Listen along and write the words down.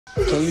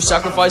Can you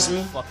sacrifice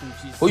me?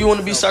 Who you want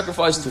to be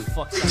sacrificed to?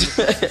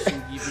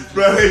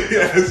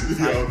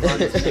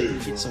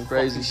 Some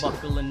crazy shit.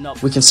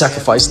 We can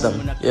sacrifice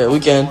them. Yeah, we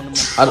can.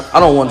 I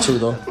don't want to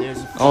though.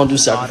 I don't do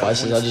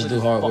sacrifices. I just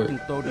do hard work. And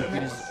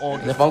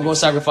if I'm gonna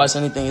sacrifice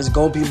anything, it's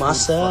gonna be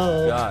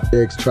myself.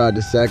 X tried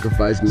to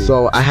sacrifice me,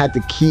 so I had to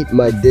keep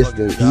my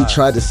distance. He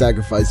tried to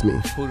sacrifice me.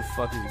 Who the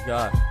fuck is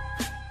God?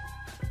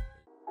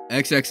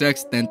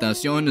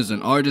 XXXTentacion is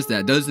an artist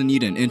that doesn't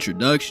need an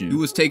introduction. He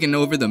was taking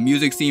over the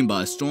music scene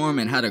by storm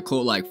and had a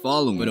cult-like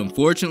following, but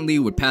unfortunately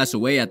would pass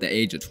away at the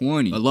age of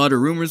 20. A lot of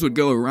rumors would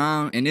go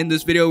around, and in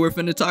this video we're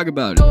finna talk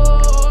about it.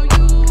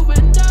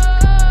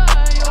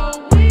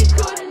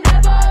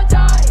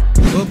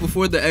 But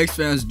before the X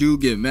fans do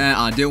get mad,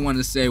 I did want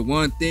to say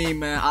one thing,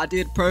 man. I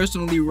did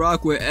personally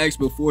rock with X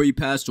before he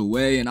passed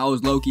away, and I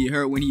was low-key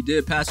hurt when he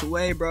did pass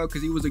away, bro,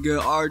 because he was a good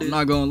artist. I'm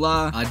not gonna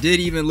lie, I did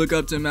even look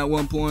up to him at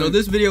one point. So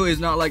this video is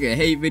not like a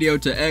hate video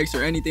to X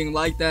or anything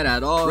like that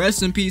at all.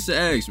 Rest in peace to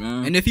X,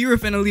 man. And if you were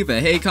finna leave a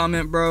hate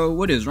comment, bro,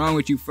 what is wrong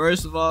with you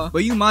first of all?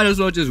 But you might as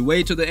well just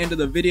wait till the end of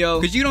the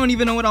video, because you don't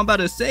even know what I'm about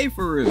to say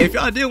for real. If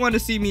y'all did want to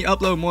see me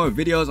upload more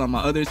videos on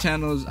my other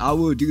channels, I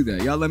will do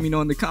that. Y'all let me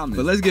know in the comments.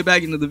 But let's get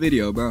back into the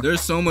video, bro.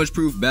 There's so much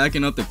proof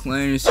backing up the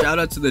claims. Shout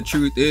out to The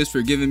Truth Is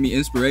for giving me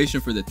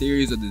inspiration for the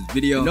theories of this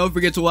video. And don't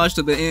forget to watch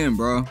to the end,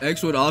 bro.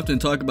 X would often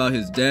talk about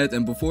his death,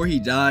 and before he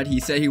died, he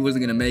said he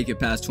wasn't gonna make it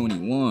past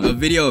 21. A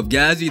video of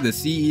Gazzy, the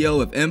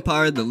CEO of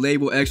Empire, the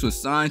label X was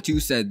signed to,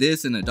 said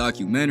this in a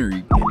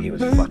documentary. And he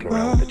was fucking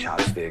around with the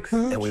chopsticks,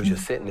 and we were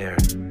just sitting there,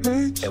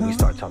 and we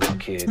started talking about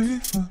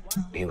kids.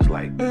 He was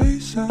like,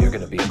 "You're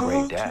gonna be a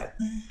great dad."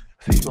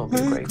 I said, "You're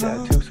gonna be a great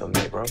dad too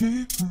someday, bro."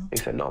 He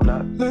said, "No, I'm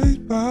not."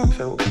 I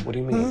said, "What do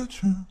you mean?"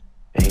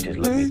 And he just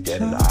looked me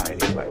dead in the eye,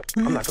 and he was like,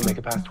 "I'm not gonna make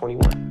it past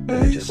 21.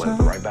 And it just went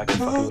right back to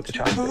fucking with the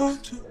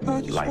chopsticks.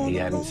 Like he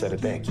hadn't said a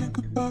thing.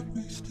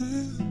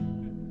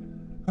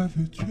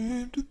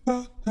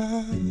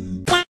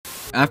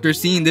 After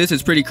seeing this,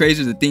 it's pretty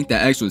crazy to think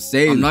that X was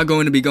saved. I'm not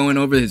going to be going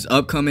over his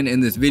upcoming in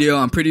this video.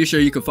 I'm pretty sure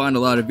you can find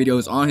a lot of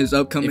videos on his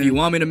upcoming. If you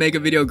want me to make a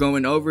video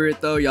going over it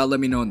though, y'all let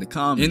me know in the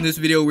comments. In this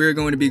video, we're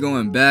going to be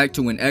going back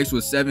to when X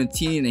was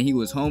 17 and he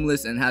was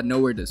homeless and had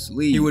nowhere to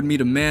sleep. He would meet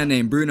a man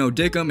named Bruno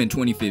Dickham in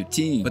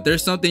 2015. But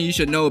there's something you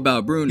should know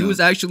about Bruno. He was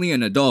actually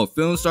an adult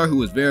film star who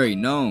was very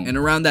known. And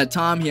around that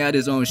time, he had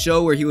his own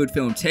show where he would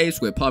film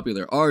tapes with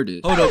popular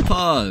artists. Hold up,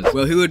 pause.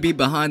 Well, he would be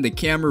behind the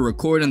camera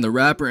recording the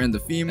rapper and the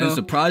female, and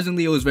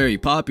surprisingly, it was very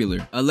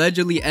popular.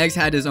 Allegedly, X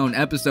had his own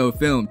episode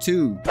filmed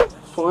too.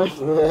 Fun.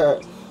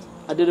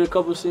 I did a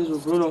couple scenes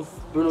with Bruno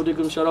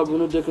Dickham. Shout out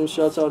Bruno Dickham.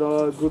 Shouts out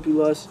Groupie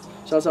Lust.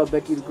 Shouts out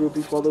Becky the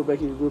Groupie. Follow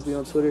Becky the Groupie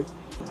on Twitter.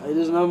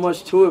 There's not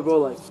much to it, bro.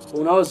 Like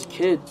when I was a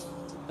kid,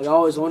 like I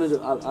always wanted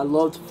to. I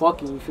loved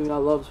fucking. You feel me? I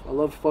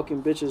loved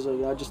fucking bitches.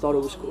 Like I just thought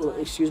it was cool. Like,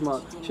 excuse my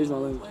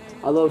language.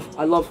 I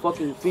love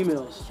fucking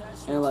females,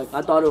 and like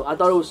I thought it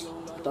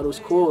was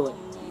cool. Like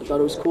I thought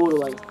it was cool to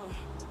like.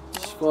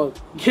 Fuck.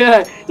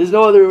 Yeah, there's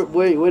no other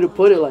way to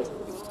put it. Like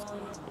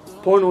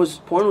porn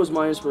was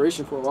my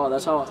inspiration for a while.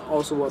 That's how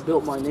what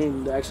built my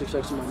name, the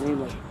XXX in my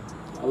name. Like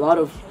a lot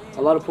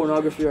of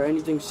pornography or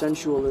anything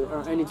sensual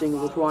or anything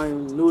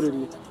requiring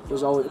nudity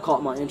was always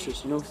caught my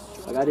interest, you know?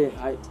 Like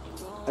I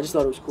just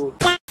thought it was cool.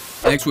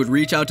 X would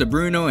reach out to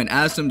Bruno and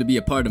ask him to be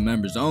a part of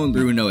Members Only.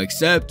 Bruno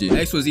accepted.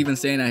 X was even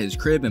staying at his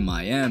crib in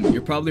Miami.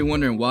 You're probably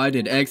wondering why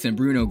did X and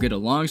Bruno get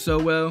along so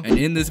well? And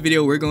in this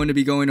video, we're going to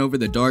be going over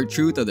the dark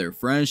truth of their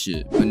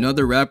friendship.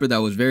 Another rapper that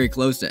was very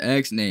close to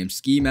X named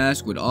Ski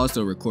Mask would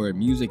also record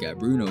music at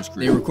Bruno's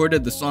crib. They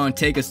recorded the song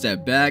Take a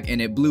Step Back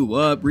and it blew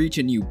up,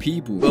 reaching new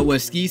people. But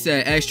what Ski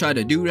said X tried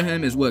to do to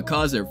him is what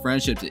caused their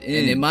friendship to end.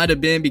 And it might have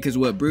been because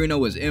what Bruno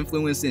was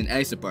influencing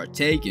X to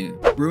partake in.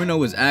 Bruno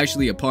was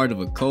actually a part of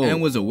a cult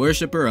and was a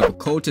worshiper of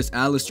occultist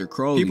Aleister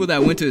Crowley. People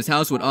that went to his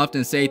house would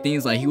often say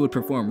things like he would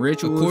perform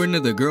rituals. According to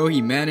the girl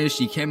he managed,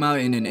 she came out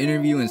in an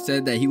interview and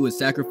said that he would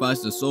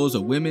sacrifice the souls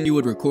of women he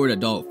would record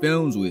adult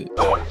films with.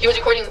 He was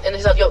recording and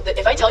he's like, yo,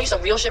 if I tell you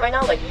some real shit right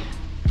now, like,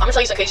 I'm gonna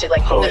tell you some crazy shit.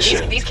 Like,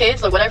 these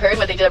kids, like, what I've heard,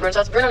 what they did at Bruno's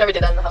house, Bruno never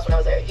did that in the house when I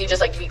was there. He just,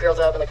 like, beat girls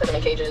up and, like, put them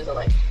in cages and,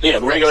 like... Yeah,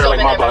 regular, like,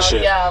 mob boss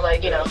shit. Yeah,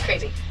 like, you know,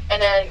 crazy.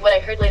 And then what I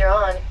heard later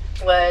on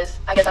was,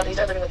 I guess after he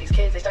started living with these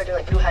kids, they started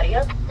doing, like,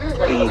 brujeria.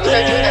 Like, he started doing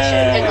that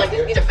shit. And,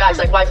 like, these are facts,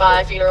 like,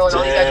 Wi-Fi, funeral, and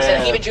all these guys would say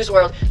that. Even Juice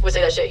WRLD would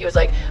say that shit. He was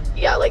like,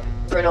 yeah, like,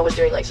 Bruno was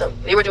doing, like,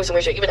 they were doing some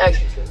weird shit. Even X.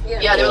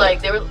 Yeah,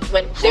 they were,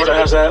 when... Florida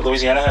has that,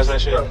 Louisiana has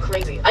that shit. Bro,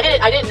 crazy. I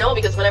didn't know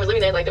because when I was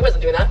living there, like, they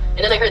wasn't doing that. And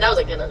then I heard that, I was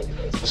like, yeah, no,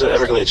 it's an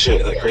Everglades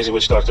shit, like crazy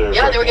witch doctor.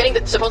 Yeah, they were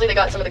getting, supposedly they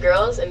got some of the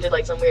girls and did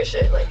like some weird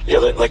shit, like yeah,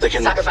 like they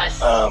can sacrifice,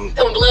 throwing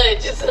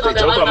blood, just they dope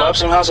them up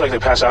somehow, so like they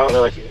pass out and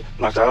they're like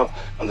knocked out,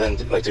 and then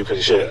like do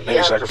crazy shit.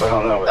 Maybe sacrifice,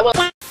 I don't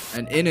know.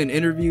 And in an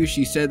interview,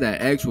 she said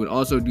that X would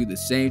also do the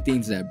same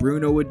things that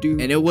Bruno would do.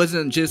 And it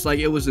wasn't just like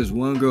it was this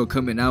one girl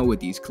coming out with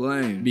these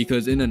claims.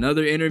 Because in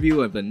another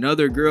interview,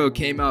 another girl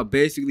came out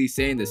basically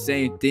saying the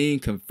same thing,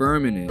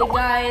 confirming it. The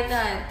guy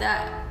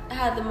that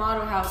had the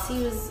model house,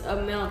 he was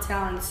a male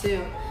talent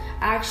too.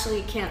 I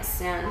actually can't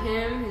stand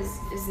him.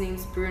 His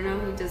name's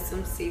Bruno. He does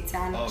some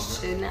satanic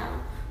shit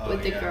now.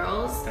 with the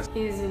girls.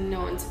 He doesn't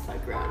know when to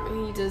fuck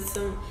around.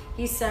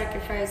 He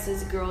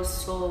sacrifices girl's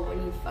soul when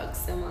he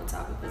fucks them on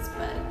top of his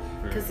bed.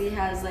 Because he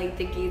has like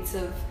the gates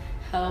of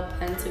hell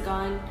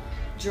pentagon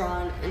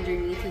drawn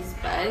underneath his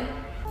bed.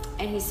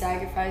 And he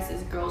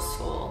sacrifices girl's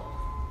soul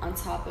on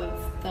top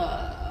of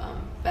the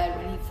bed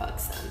when he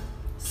fucks them.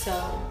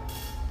 So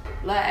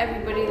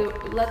let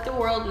the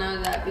world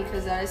know that,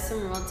 because that is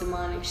some real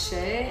demonic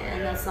shit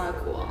and that's not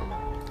cool.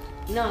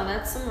 No,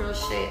 that's some real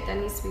shit that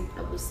needs to be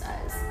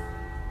publicized.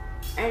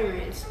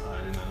 Anyways,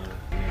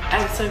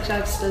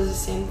 XXX does the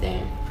same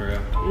thing. For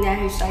real? Yeah,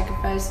 he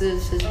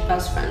sacrifices his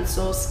best friend's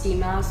soul, Ski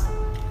Mask.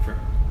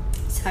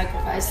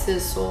 Sacrificed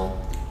his soul.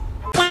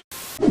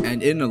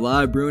 And in the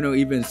live, Bruno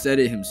even said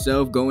it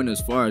himself, going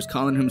as far as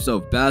calling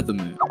himself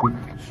Baphomet.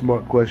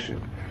 Smart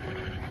question.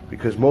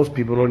 Because most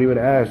people don't even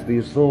ask, they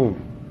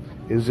assume.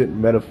 Is it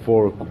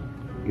metaphorical?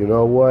 You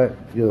know what?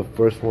 You're the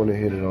first one to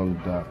hit it on the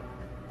dot.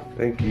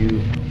 Thank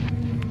you.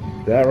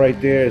 That right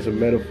there is a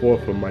metaphor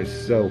for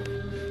myself.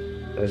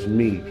 That's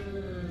me.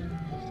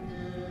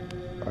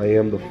 I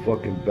am the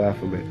fucking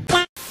Baphomet.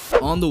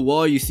 On the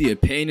wall, you see a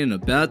painting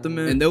of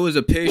Baphomet, and there was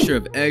a picture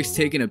of X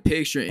taking a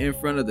picture in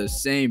front of the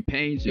same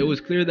painting. It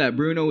was clear that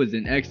Bruno was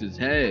in X's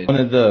head. One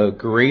of the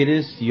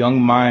greatest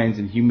young minds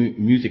in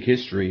music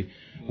history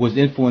was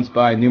influenced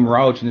by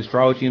numerology and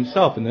astrology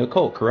himself in the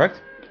occult, correct?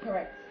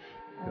 Correct.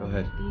 Go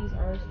ahead. These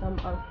are some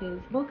of his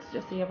books,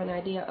 just so you have an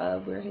idea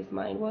of where his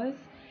mind was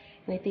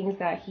and the things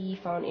that he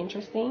found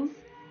interesting.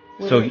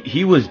 So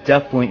he was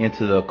definitely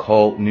into the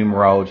occult,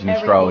 numerology, and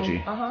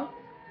astrology.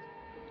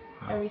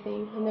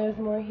 Everything. And there's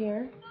more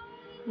here.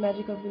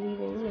 Magic of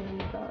Believing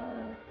and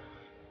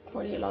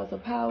 48 Laws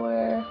of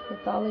Power,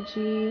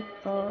 mythology,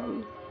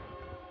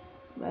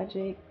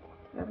 magic,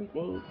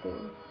 everything.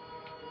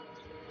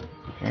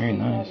 Very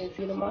nice. You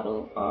see the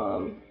model,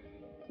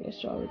 the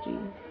astrology.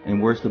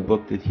 And where's the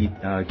book that he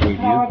gave you?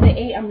 Power of the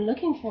 8, I'm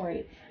looking for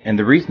it. And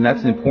the reason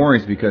that's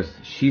important is because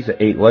she's an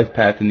 8 life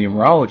path in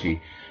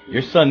numerology.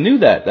 Your son knew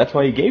that. That's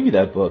why he gave you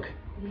that book.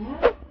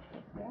 Yeah.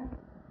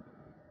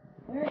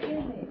 Where is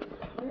it?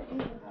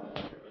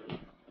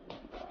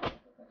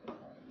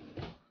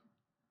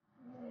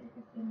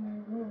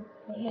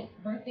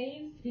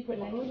 Birthdays? Secret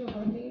language or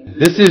birthdays?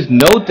 This is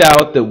no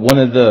doubt that one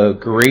of the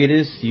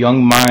greatest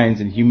young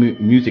minds in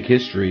music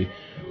history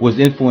was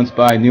influenced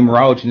by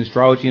numerology and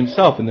astrology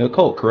himself in the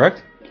occult,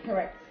 correct?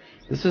 Correct.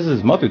 This is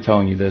his mother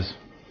telling you this.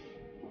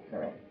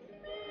 Correct.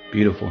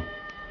 Beautiful.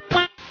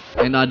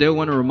 And I did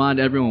want to remind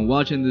everyone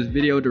watching this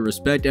video to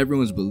respect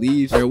everyone's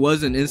beliefs. There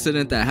was an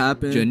incident that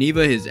happened.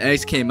 Geneva, his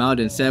ex, came out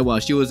and said while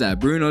she was at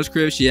Bruno's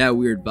crib, she had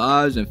weird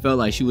vibes and felt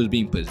like she was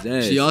being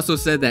possessed. She also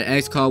said that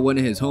X called one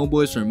of his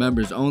homeboys from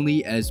members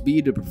only,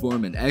 SB, to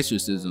perform an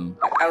exorcism.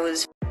 I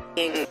was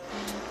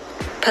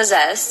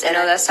possessed. I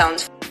know that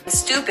sounds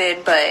stupid,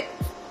 but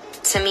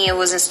to me it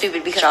wasn't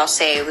stupid because I'll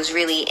say it was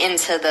really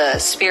into the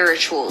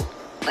spiritual,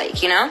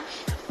 like, you know?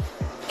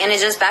 And it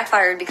just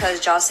backfired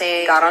because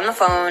Jose got on the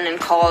phone and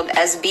called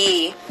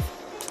SB,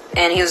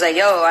 and he was like,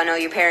 yo, I know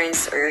your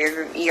parents or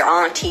your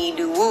auntie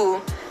do woo,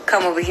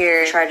 come over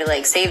here and try to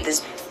like save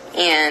this.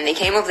 And they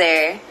came over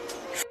there,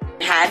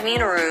 had me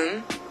in a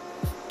room.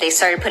 They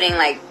started putting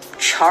like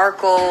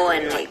charcoal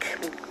and like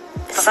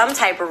some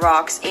type of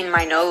rocks in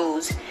my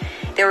nose.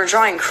 They were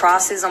drawing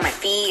crosses on my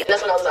feet. And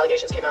that's when all those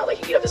allegations came out, like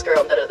he beat up this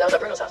girl, that was at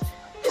Bruno's house.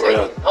 It's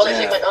crazy. All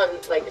that shit went on,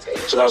 like, it's crazy.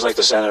 So that was like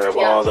the center of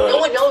all the... No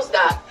one knows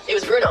that it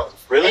was Bruno.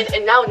 Really?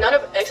 And now none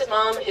of X's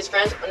mom, his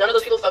friends, none of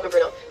those people fuck with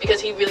Bruno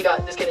because he really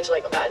got this kid into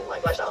like a bad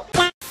like lifestyle.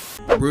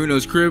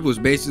 Bruno's crib was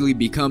basically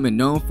becoming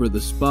known for the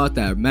spot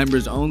that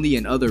members only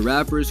and other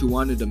rappers who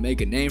wanted to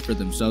make a name for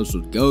themselves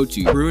would go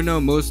to.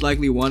 Bruno most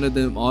likely wanted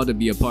them all to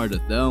be a part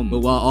of them. But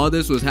while all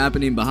this was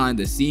happening behind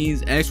the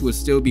scenes, X would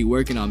still be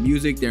working on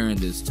music during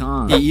this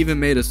time. He even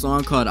made a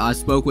song called I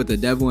Spoke with the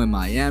Devil in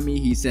Miami.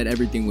 He said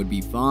everything would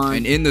be fine.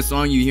 And in the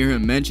song you hear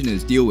him mention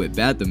his deal with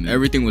Baphomet.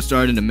 Everything was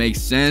starting to make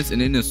sense,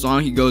 and in the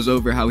song he goes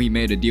over how he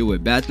made a deal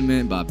with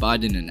Baphomet by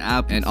buying an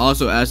apple and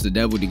also asked the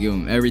devil to give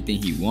him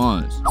everything he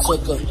wants.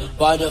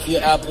 Bite of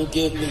your apple,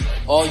 give me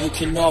all you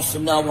can offer.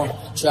 Now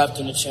I'm trapped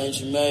in a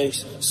changing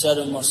maze,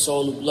 setting my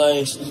soul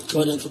ablaze.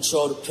 Couldn't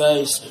control the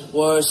pace.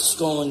 Words is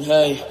going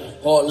hey.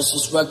 Heartless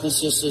is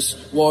reckless, it's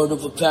this word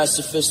of a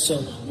pacifist,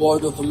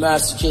 word of a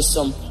masochist.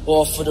 I'm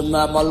all for the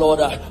man, my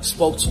lord. I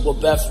spoke to a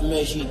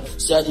Baphomet. He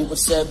said he would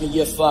save me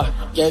if I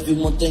gave you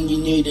one thing you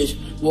needed.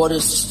 What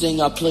is this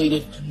thing I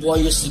pleaded? Boy,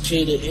 it's the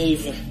key to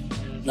even.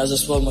 And as I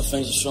spoke, my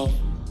fingers strong,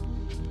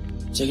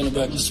 taking it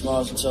back, he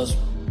smiles and tells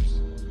me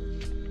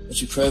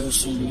what you crave will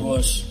soon be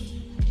yours.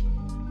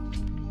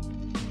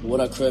 But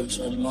what I crave is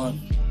already mine.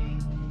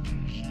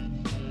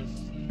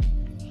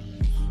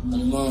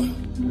 Only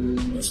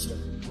mine. Rest up.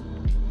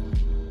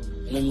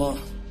 Only mine.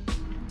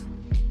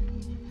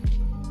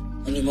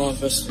 Only mine,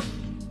 Vesta.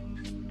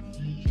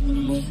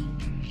 Only mine.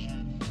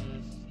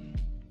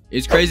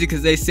 It's crazy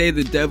because they say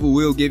the devil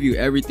will give you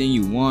everything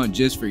you want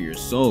just for your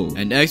soul.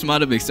 And X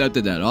might have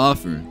accepted that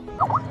offer.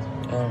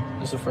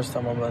 This is the first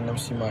time I'm letting them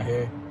see my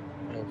hair.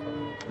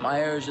 My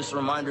hair is just a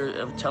reminder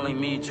of telling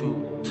me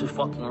to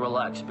fucking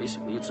relax,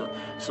 basically. It's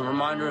a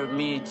reminder of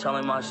me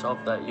telling myself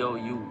that, yo,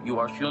 you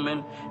are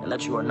human, and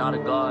that you are not a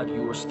god.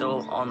 You are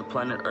still on the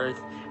planet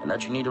Earth, and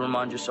that you need to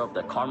remind yourself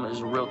that karma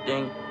is a real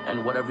thing,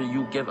 and whatever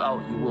you give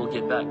out, you will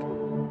get back.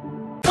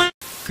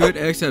 Could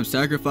X have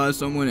sacrificed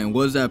someone, and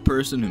was that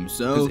person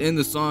himself? 'Cause in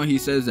the song he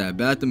says that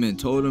Batman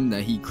told him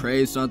that he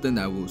craves something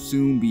that will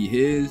soon be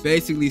his,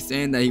 basically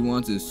saying that he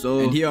wants his soul,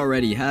 and he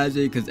already has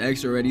it because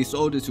X already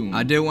sold it to him.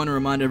 I did want to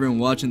remind everyone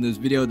watching this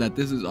video that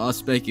this is all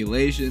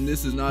speculation.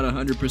 This is not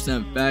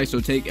 100% fact, so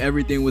take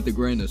everything with a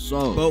grain of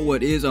salt. But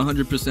what is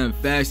 100%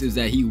 facts is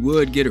that he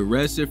would get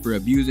arrested for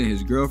abusing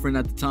his girlfriend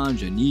at the time,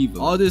 Geneva.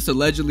 All this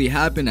allegedly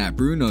happened at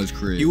Bruno's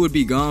crib. He would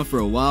be gone for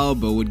a while,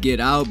 but would get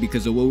out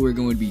because of what we're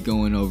going to be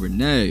going over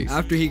next.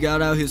 After he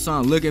got out, his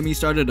song Look At Me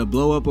started to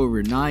blow up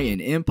overnight, and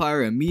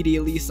Empire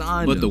immediately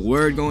signed him. But the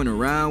word going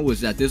around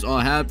was that this all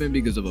happened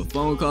because of a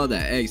phone call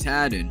that X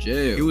had in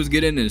jail. He was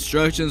getting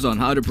instructions on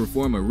how to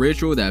perform a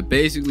ritual that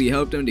basically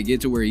helped him to get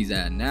to where he's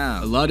at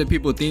now. A lot of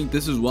people think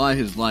this is why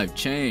his life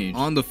changed.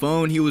 On the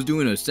phone, he was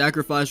doing a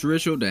sacrifice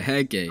ritual to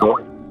Hecate.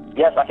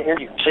 Yes, I can hear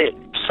you. Say it.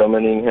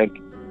 Summoning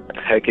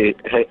Hecate,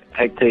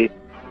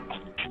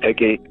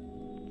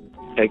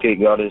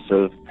 goddess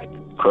of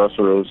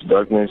crossroads,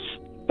 darkness,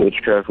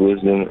 witchcraft,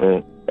 wisdom,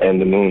 and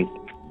the moon.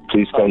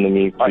 Please come to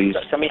me, please.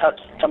 Tell me how to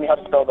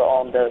spell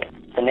the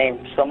name.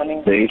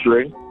 Summoning. The H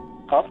word.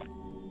 Huh?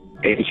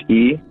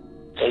 Hecate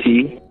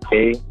is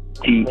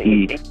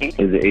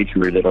the H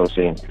word that I was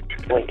saying.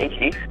 Wait,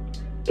 H-E?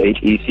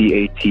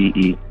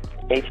 Hecate.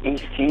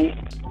 Hecate.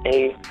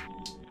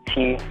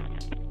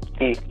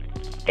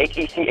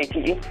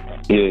 Hecate?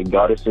 Yeah,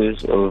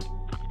 goddesses of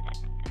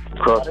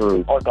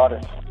crossroads. Or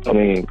goddess? I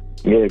mean,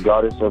 yeah,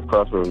 goddess of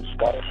crossroads.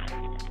 Goddess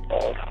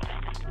of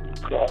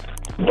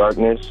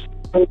darkness,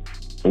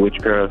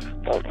 witchcraft,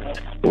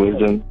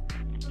 wisdom,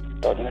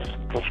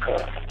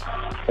 witchcraft,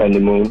 and the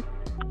moon.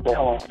 Wait,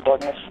 hold on.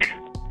 Darkness,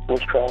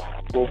 witchcraft,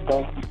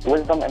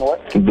 wisdom, and what?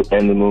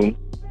 And the moon.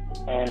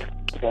 And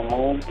the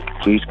moon.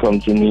 Please come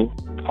to me.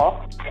 Huh?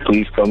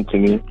 Please come to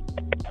me.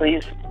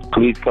 Please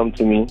come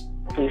to me.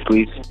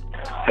 Please,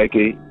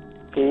 Hecate.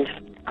 Please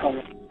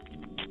come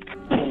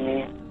to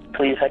me.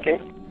 Please,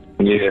 Hecate.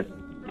 Yeah.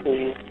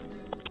 Please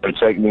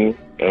protect me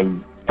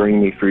and bring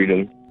me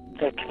freedom.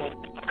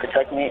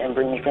 Protect me and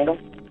bring me freedom?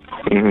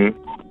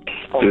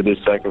 Through this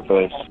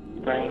sacrifice.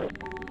 Bring me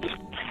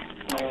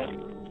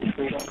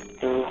freedom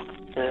through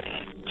this.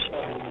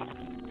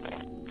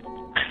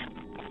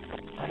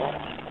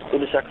 Through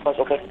the sacrifice,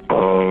 okay.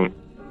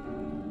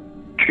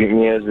 Treat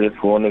me as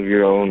if one of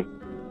your own.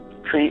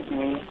 Treat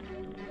me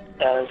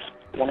as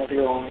one of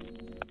your own.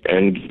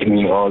 And give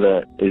me all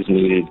that is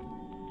needed.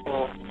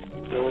 Your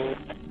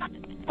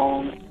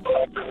own.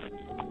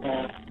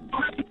 And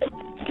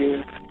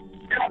give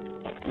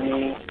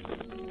me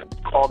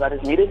all that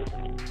is needed?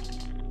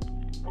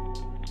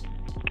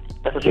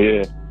 That's what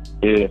yeah.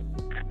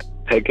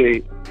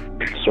 Hecate,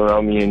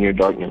 surround me in your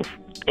darkness.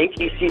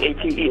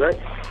 Hecate, right?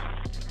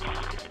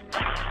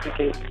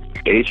 Okay.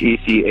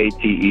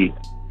 Hecate.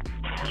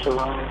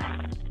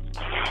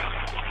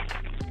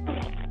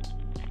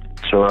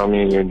 Surround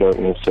me in your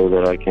darkness so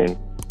that I can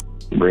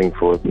bring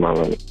forth my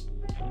light.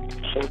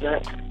 So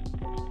that.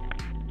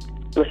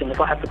 Listen, if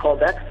I have to call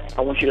back,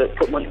 I want you to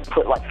put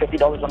like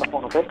 $50 on the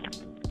phone, okay?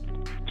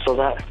 So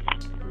that.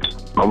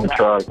 I'm gonna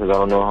try because I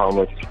don't know how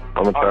much.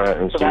 I'm gonna try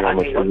and see how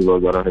much you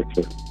got on it.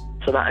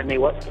 So that I may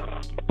what?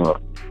 I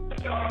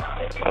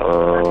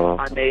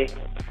may.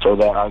 So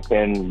that I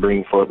can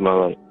bring forth my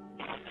light.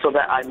 So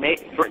that I may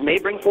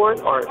bring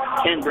forth or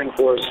can bring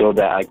forth? So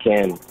that I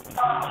can.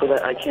 So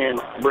that I can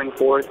bring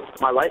forth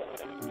my light?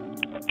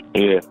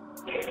 Yeah.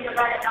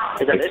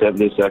 Is that Accept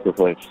this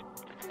sacrifice.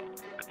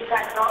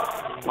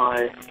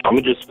 I'm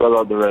gonna just spell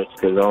out the rest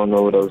because I don't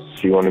know what else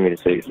she wanted me to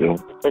say. So.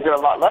 Is there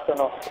a lot left or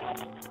no?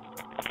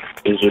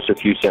 It's just a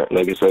few sentences,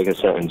 like it's like a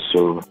sentence.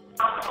 So.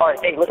 All right,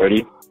 hey, listen.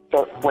 Ready?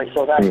 So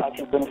that I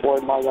can bring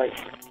forward my light.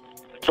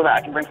 So that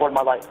I can bring forward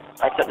my light.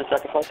 I accept the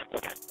sacrifice.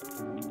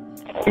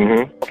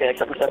 Okay,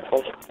 accept the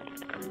sacrifice.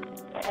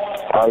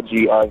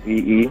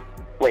 I-G-I-V-E.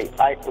 Wait.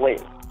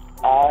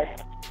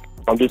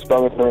 I'm just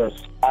spelling the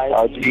rest.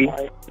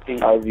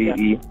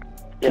 I-G-I-V-E.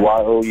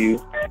 Y-O-U.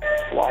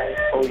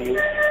 Y-O-U.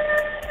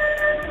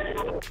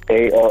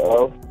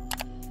 A-L-L.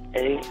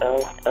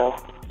 A-L-L.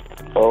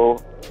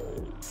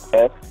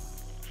 O-F.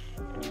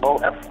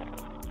 O-F.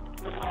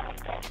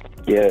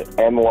 Yeah,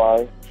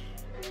 M-Y.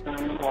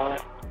 M-Y.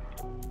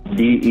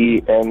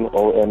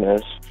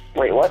 D-E-M-O-N-S.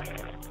 Wait, what?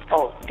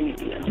 Oh,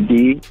 D-E-M.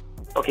 D.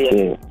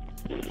 Okay.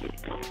 Yeah.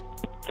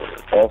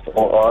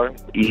 F-O-R-E-V-E-R.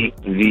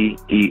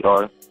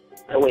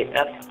 Wait,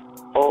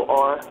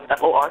 F-O-R.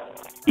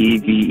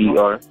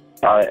 E-V-E-R.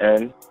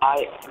 I-N.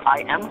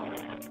 I-M?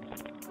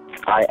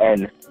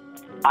 I-N.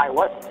 I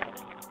what?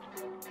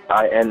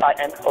 I-N.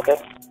 I-N, okay.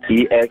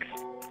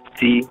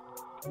 E-X-T.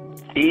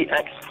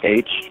 E-X.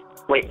 H.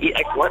 Wait,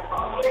 E-X what?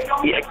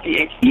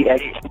 E-X-T-H.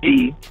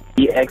 E-X-T.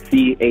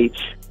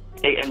 E-X-T-H.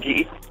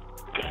 A-N-G-E.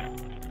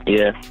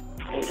 Yeah.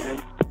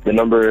 The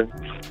number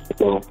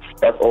So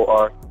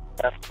F-O-R.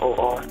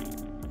 F-O-R.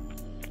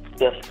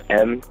 Yes.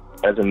 M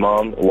as in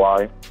mom,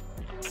 Y.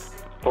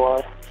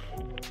 Y.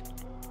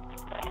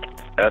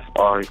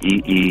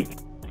 F-R-E-E-D-O-M.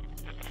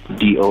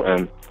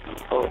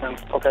 O-M.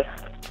 Okay.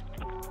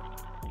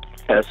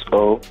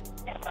 S-O.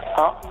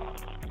 Huh?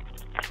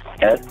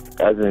 S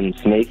as in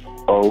snake,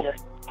 O. Yes.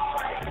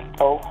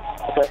 O.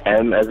 Okay.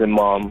 M as in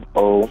mom,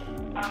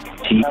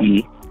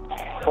 O-T-E.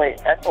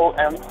 Wait,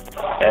 S-O-M.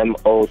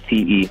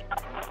 M-O-T-E.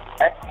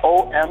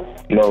 S-O-M.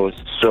 No,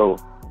 it's so.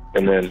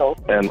 And then So?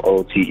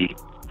 M-O-T-E.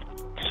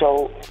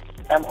 So,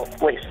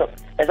 wait, so,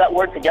 is that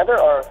word together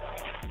or?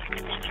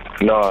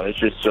 No, it's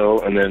just so,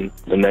 and then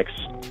the next,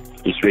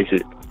 you space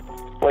it.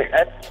 Wait,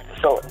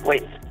 so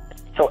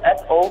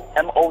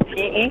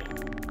S-O-M-O-T-E?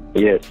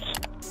 Yes.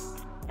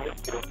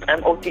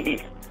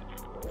 M-O-T-E.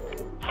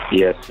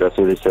 Yes, that's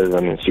what it says. I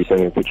mean, she sent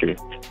me a picture.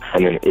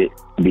 And then it,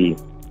 B.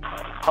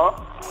 Huh?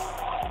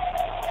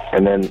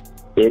 And then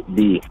it,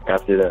 B,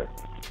 after that.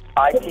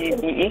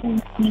 I-T-B-E?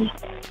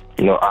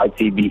 No,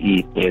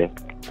 I-T-B-E, yeah.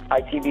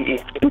 I-T-B-E.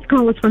 This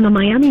call is from the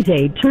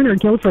Miami-Dade Turner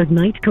Guilford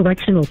Knight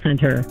Correctional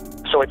Center.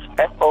 So it's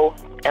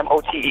F-O-M-O-T-E-I-T-B-E.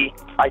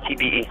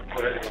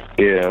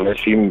 Yeah, unless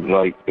she,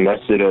 like,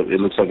 messed it up, it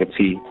looks like a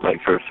T,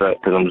 like, for a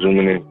fact, because I'm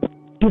zooming in.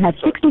 You have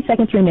 60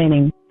 seconds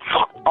remaining.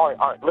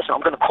 Alright, listen,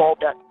 I'm gonna call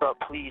that,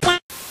 please.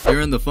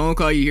 During the phone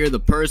call, you hear the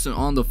person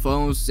on the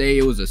phone say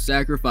it was a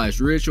sacrifice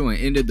ritual and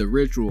ended the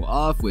ritual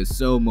off with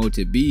 "so mote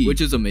be,"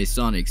 which is a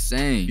Masonic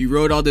saying. He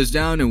wrote all this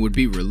down and would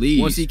be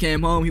released. Once he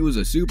came home, he was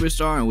a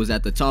superstar and was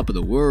at the top of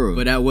the world.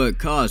 But at what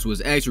cost?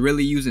 Was X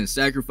really using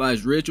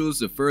sacrifice rituals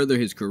to further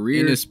his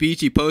career? In a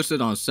speech he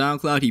posted on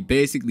SoundCloud, he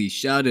basically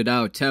shouted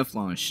out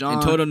Teflon Sean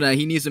and told him that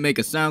he needs to make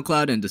a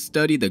SoundCloud and to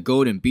study the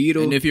Golden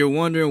Beetle. And if you're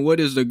wondering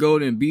what is the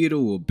Golden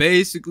Beetle, well,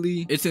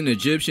 basically, it's an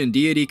Egyptian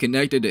deity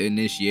connected to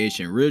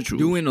initiation rituals.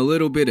 Doing a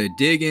little bit of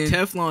digging,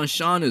 Teflon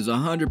Sean is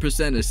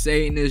 100% a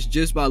Satanist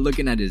just by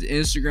looking at his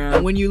Instagram.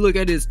 And when you look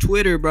at his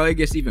Twitter, bro, it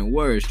gets even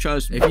worse,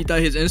 trust me. If you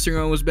thought his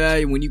Instagram was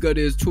bad, when you go to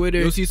his Twitter,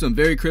 you'll see some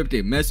very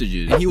cryptic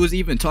messages. And he was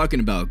even talking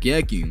about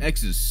Gekyung,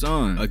 X's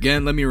son.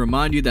 Again, let me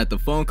remind you that the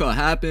phone call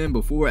happened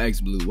before X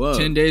blew up.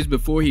 10 days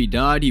before he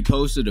died, he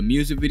posted a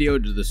music video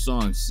to the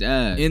song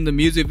Sad. In the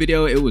music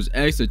video, it was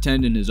X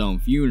attending his own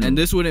funeral. And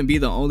this wouldn't be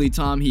the only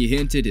time he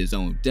hinted his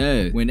own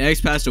death. When X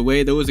passed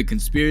away, there was a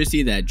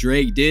conspiracy that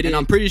Drake did it, and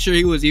I'm pretty sure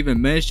he was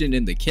even mentioned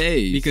in the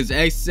case, because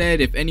X said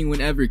if anyone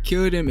ever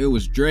killed him, it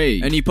was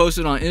Drake. And he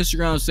posted on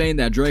Instagram saying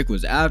that Drake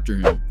was after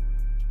him.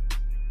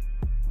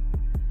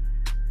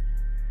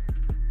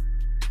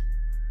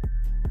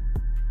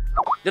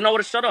 Then I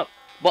would've shut up.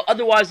 But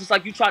otherwise, it's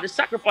like you tried to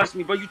sacrifice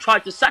me, bro. You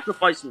tried to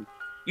sacrifice me.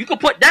 You could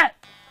put that.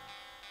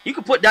 You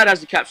could put that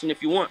as the caption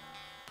if you want.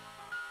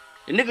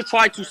 The nigga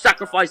tried to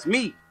sacrifice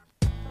me.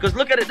 Because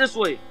look at it this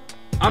way.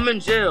 I'm in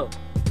jail.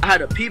 I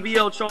had a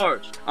PBL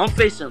charge. I'm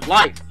facing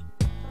life.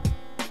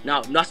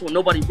 Now, that's what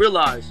nobody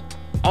realized.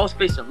 I was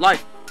facing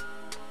life.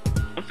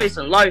 I'm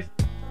facing life.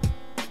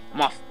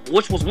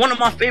 Which was one of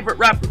my favorite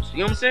rappers. You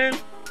know what I'm saying?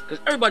 Because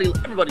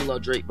everybody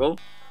loved Drake, bro.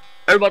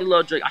 Everybody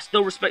loved Drake. I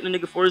still respect the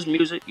nigga for his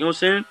music. You know what I'm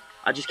saying?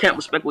 I just can't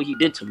respect what he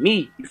did to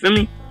me. You feel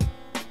me?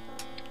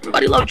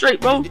 Everybody loved Drake,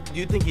 bro. Do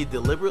you think he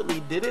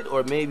deliberately did it,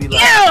 or maybe like...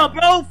 Yeah,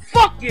 bro.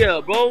 Fuck yeah,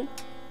 bro.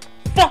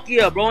 Fuck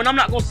yeah, bro. And I'm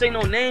not gonna say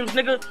no names,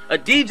 nigga. A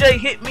DJ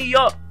hit me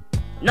up.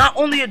 Not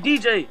only a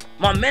DJ,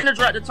 my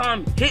manager at the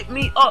time hit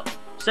me up.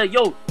 Said,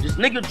 yo, this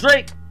nigga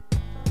Drake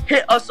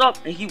hit us up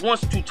and he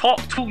wants to talk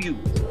to you.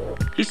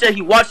 He said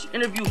he watched the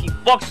interview, he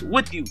fucks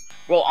with you.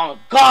 Bro, on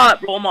God,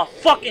 bro, on my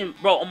fucking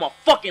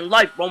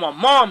life, bro, on my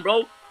mom,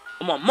 bro.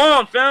 On my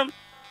mom, fam.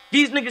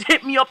 These niggas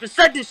hit me up and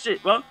said this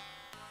shit, bro.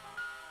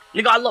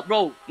 Nigga, I love,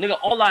 bro. Nigga,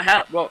 all I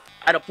had, bro,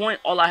 at a point,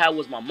 all I had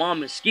was my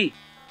mom and Ski.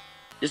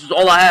 This was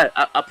all I had.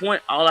 At a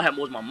point, all I had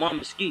was my mom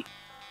and Ski.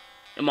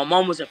 And my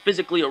mom wasn't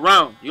physically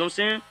around. You know what I'm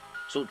saying?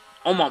 So,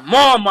 on my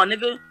mom, my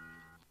nigga,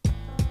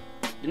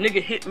 the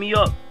nigga hit me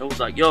up and was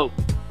like, yo,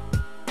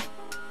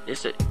 they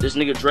said, this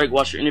nigga Drake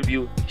watched your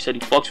interview. He said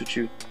he fucks with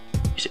you.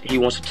 He said he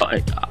wants to talk,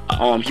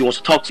 he wants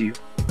to talk to you.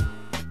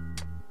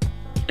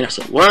 And I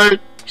said, word?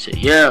 He said,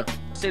 yeah. I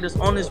say this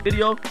on this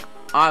video.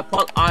 I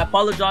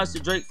apologize to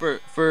Drake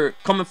for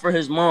coming for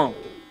his mom.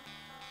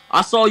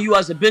 I saw you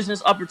as a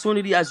business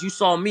opportunity as you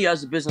saw me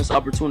as a business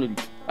opportunity.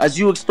 As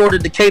you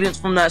extorted the cadence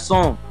from that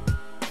song.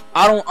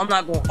 I'm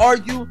not gonna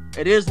argue.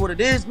 It is what it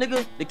is,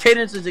 nigga. The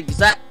cadence is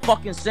exact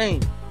fucking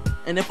same.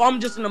 And if I'm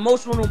just an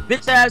emotional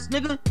bitch ass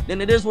nigga,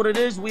 then it is what it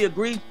is. We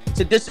agree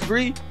to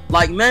disagree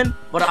like men,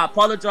 but I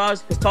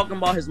apologize because talking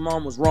about his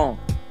mom was wrong.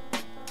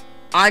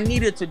 I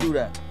needed to do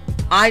that.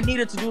 I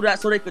needed to do that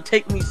so they could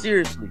take me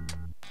seriously.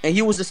 And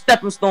he was a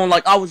stepping stone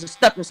like I was a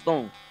stepping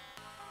stone.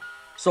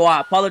 So I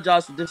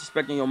apologize for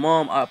disrespecting your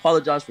mom. I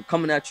apologize for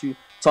coming at you,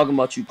 talking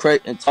about you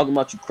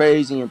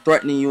crazy and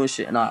threatening you and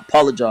shit. And I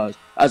apologize.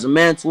 As a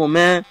man to a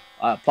man,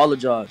 I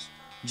apologize.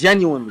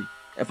 Genuinely.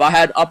 If I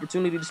had the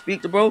opportunity to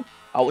speak to bro,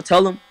 I would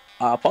tell him,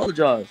 I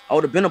apologize. I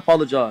would have been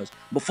apologized.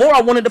 Before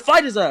I wanted to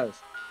fight his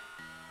ass.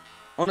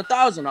 On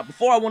 1,000.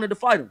 Before I wanted to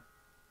fight him.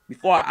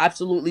 Before I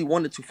absolutely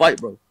wanted to fight,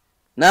 bro.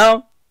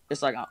 Now,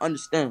 it's like I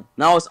understand.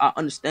 Now I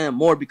understand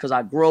more because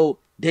I grow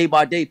day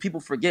by day. People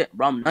forget,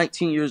 bro, I'm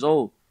 19 years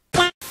old.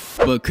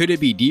 But could it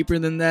be deeper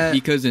than that?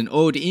 Because in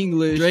Old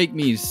English, Drake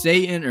means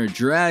Satan or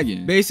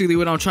dragon. Basically,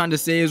 what I'm trying to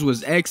say is,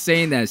 was X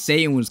saying that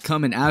Satan was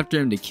coming after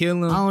him to kill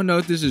him? I don't know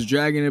if this is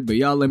dragging it, but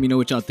y'all let me know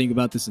what y'all think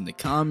about this in the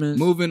comments.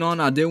 Moving on,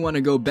 I did want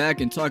to go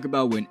back and talk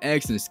about when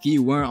X and Ski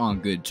weren't on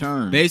good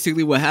terms.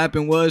 Basically, what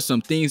happened was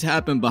some things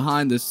happened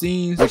behind the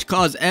scenes, which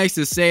caused X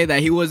to say that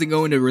he wasn't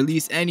going to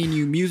release any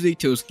new music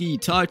till Ski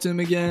talked to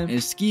him again,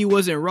 and Ski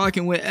wasn't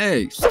rocking with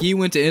X. Ski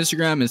went to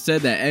Instagram and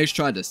said that X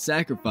tried to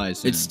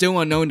sacrifice him. It's still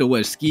unknown to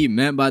what Ski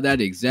meant by that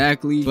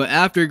exactly, but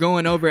after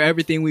going over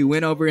everything we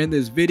went over in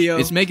this video,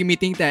 it's making me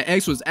think that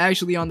X was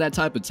actually on that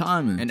type of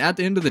timing. And at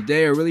the end of the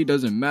day, it really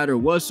doesn't matter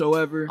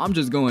whatsoever. I'm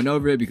just going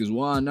over it because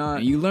why not?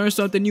 And you learn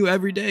something new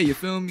every day, you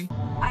feel me?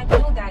 I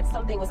knew that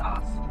something was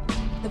off.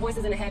 The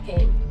voices in the head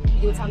came.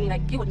 He would tell me,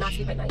 like, he would not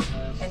sleep at night,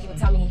 and he would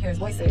tell me he hears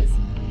voices.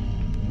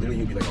 Literally,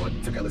 you'd be like, oh,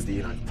 I took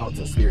LSD and I talked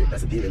to a spirit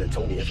that's a demon and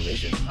told me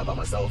information about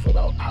myself,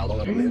 about how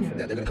long I'm gonna live,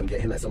 and that they're gonna come get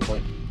him at some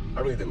point.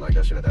 I really didn't like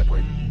that shit at that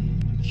point.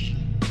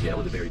 Yeah, it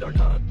was a very dark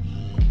time.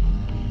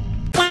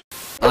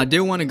 I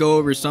did want to go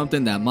over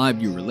something that might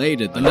be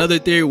related though. Another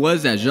theory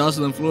was that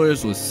Jocelyn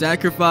Flores was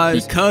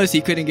sacrificed because he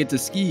couldn't get to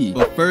Ski.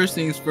 But first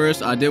things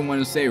first, I did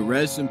want to say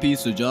rest in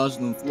peace to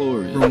Jocelyn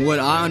Flores. From what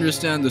I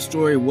understand, the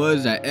story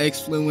was that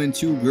X flew in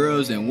 2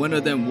 girls and one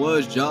of them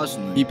was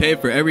Jocelyn. He paid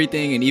for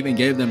everything and even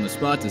gave them a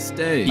spot to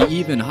stay. He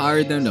even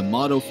hired them to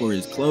model for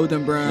his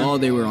clothing brand while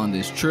they were on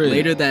this trip.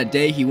 Later that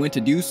day, he went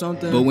to do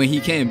something, but when he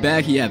came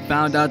back, he had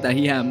found out that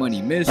he had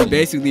money missing. He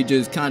basically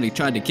just kind of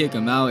tried to kick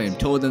him out and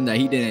told them that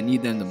he didn't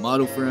need them to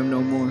model for him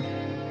no more.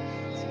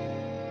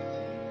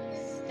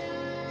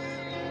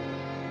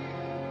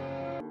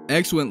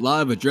 X went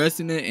live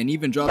addressing it and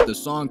even dropped a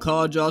song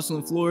called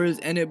Jocelyn Flores,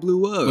 and it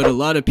blew up. But a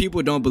lot of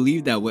people don't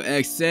believe that what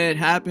X said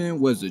happened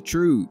was the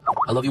truth.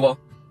 I love you all.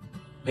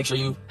 Make sure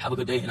you have a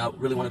good day. And I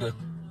really wanted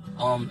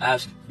to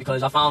ask,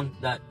 because I found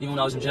that even when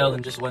I was in jail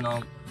and just when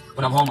I'm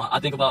home, I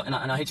think about, and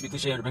I hate to be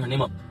cliche or to bring her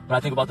name up, but I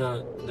think about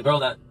the girl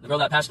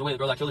that passed away, the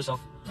girl that killed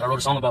herself, that I wrote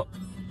a song about.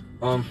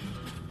 Hold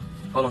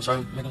on, sorry,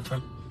 I'm making a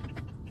turn.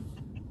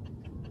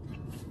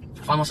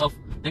 I find myself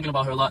thinking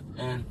about her a lot,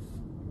 and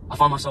I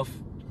find myself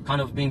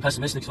kind of being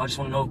pessimistic, so I just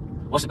want to know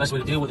what's the best way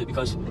to deal with it,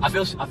 because I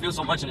feel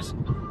so much, and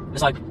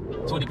it's like,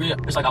 to a degree,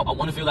 it's like I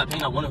want to feel that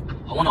pain. I want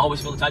to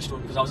always feel attached to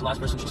her because I was the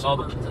last person she saw,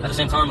 but at the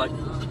same time, like,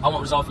 I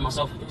want resolve for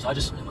myself, so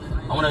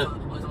I want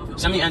to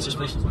send me answers,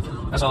 please.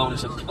 That's all I want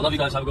to say. I love you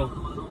guys. Have a good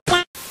one.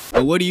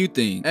 But what do you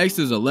think? X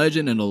is a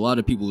legend in a lot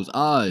of people's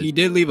eyes. He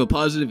did leave a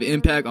positive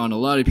impact on a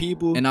lot of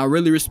people, and I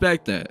really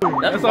respect that.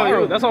 That's all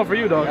you. That's all for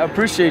you, dog. I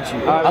appreciate you.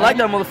 I like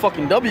that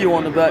motherfucking W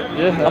on the back.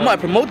 Yeah. I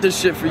might promote this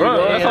shit for you,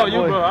 bro. That's all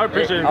you, bro. I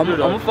appreciate it. I'm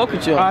gonna fuck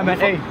with you. Alright, man.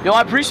 Hey. Yo,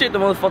 I appreciate the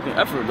motherfucking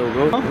effort, though,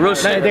 bro. Real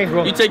shit. Thanks,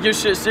 bro. You take your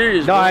shit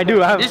serious. No, bro. I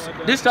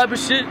do. This type of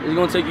shit is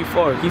gonna take you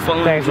far. Keep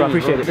following. Thanks, bro. I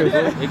appreciate it.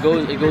 It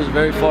goes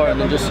very far, and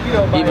then just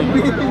even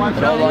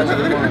realize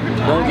your mind.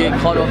 Don't get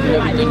caught up in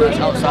everything that's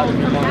outside of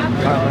your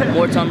mind. The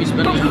more time you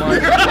spend in your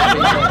mind,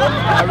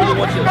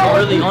 I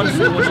really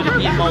honestly want you to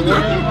keep on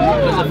working,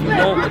 because if you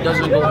don't, it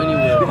doesn't go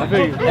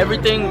anywhere.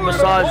 Everything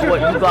besides what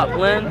you got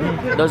planned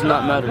does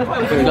not matter.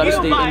 You gotta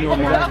stay in your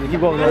mind. Keep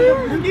going,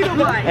 man.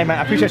 Hey, man,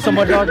 I appreciate it so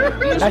much, dog.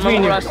 Nice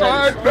meeting you.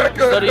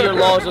 Study your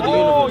laws of the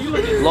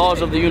universe.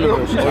 Laws of the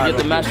universe, or get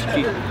the master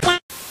key.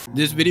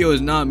 This video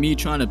is not me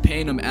trying to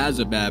paint him as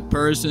a bad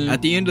person.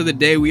 At the end of the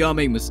day, we all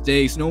make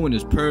mistakes. No one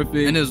is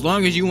perfect. And as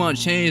long as you want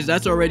change,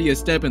 that's already a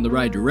step in the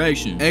right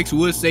direction. X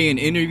would say in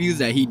interviews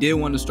that he did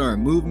want to start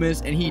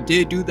movements, and he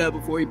did do that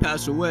before he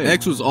passed away.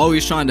 X was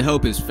always trying to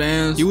help his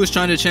fans. He was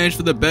trying to change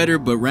for the better,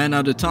 but ran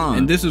out of time.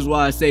 And this is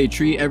why I say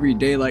treat every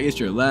day like it's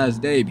your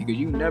last day, because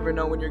you never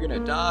know when you're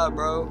gonna die,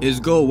 bro. His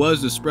goal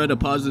was to spread a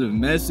positive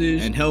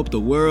message and help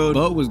the world,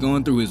 but was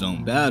going through his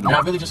own battle. And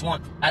I really just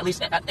want, at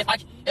least,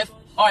 if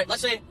all right,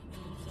 let's say,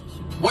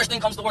 worst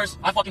thing comes to worst,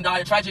 I fucking die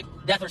a tragic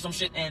death or some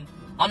shit, and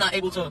I'm not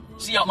able to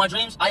see out my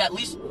dreams. I at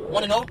least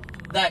want to know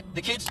that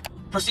the kids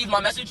perceived my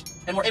message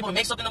and were able to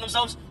make something of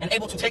themselves and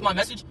able to take my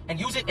message and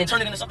use it and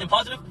turn it into something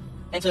positive,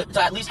 and to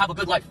at least have a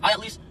good life. I at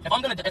least, if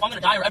I'm gonna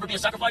die or ever be a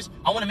sacrifice,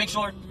 I want to make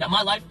sure that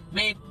my life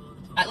made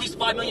at least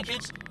 5 million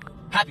kids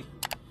happy,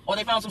 or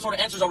they found some sort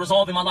of answers or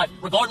resolve in my life,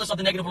 regardless of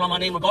the negative around my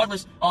name,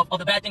 regardless of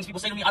the bad things people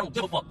say to me. I don't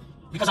give a fuck,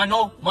 because I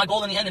know my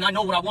goal in the end, and I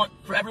know what I want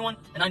for everyone,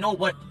 and I know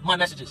what my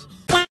message is.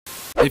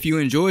 If you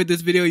enjoyed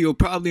this video, you'll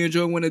probably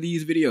enjoy one of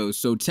these videos,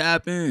 so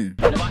tap in.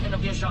 And if I end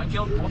up getting shot and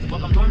killed, what the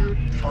fuck I'm doing?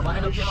 Or if I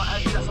end up getting my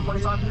ass beat at some point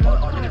in time,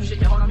 or if shit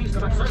get hard on me,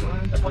 because I deserve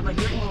it. That's point blank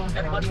period.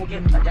 Everybody will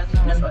get a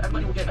death.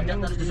 Everybody will get a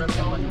death that is deserved.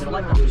 Everybody will get a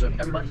life that is deserved.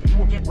 Everybody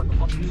will get what the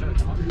fuck you deserve.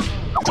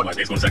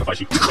 Somebody's gonna sacrifice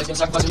you. It's gonna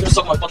sacrifice you. You're gonna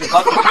suck my fucking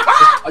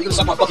cock. Are you gonna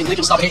suck my fucking dick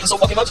and stop hating so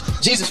fucking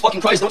much? Jesus fucking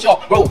Christ, don't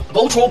y'all, bro,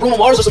 go troll Bruno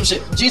Mars or some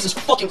shit. Jesus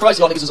fucking Christ,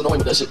 y'all niggas is annoying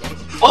with that shit.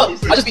 Fuck,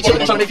 I just be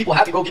chilling and trying to make people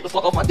happy, bro. Get the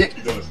fuck off my dick.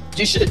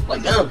 G shit,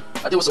 like damn,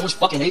 I deal with so much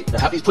fucking hate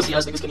that half these pussy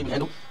ass niggas can't even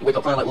handle. You wake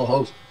up crying like little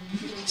hoes.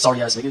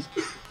 Sorry ass niggas.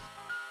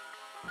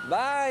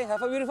 Bye,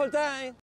 have a beautiful time.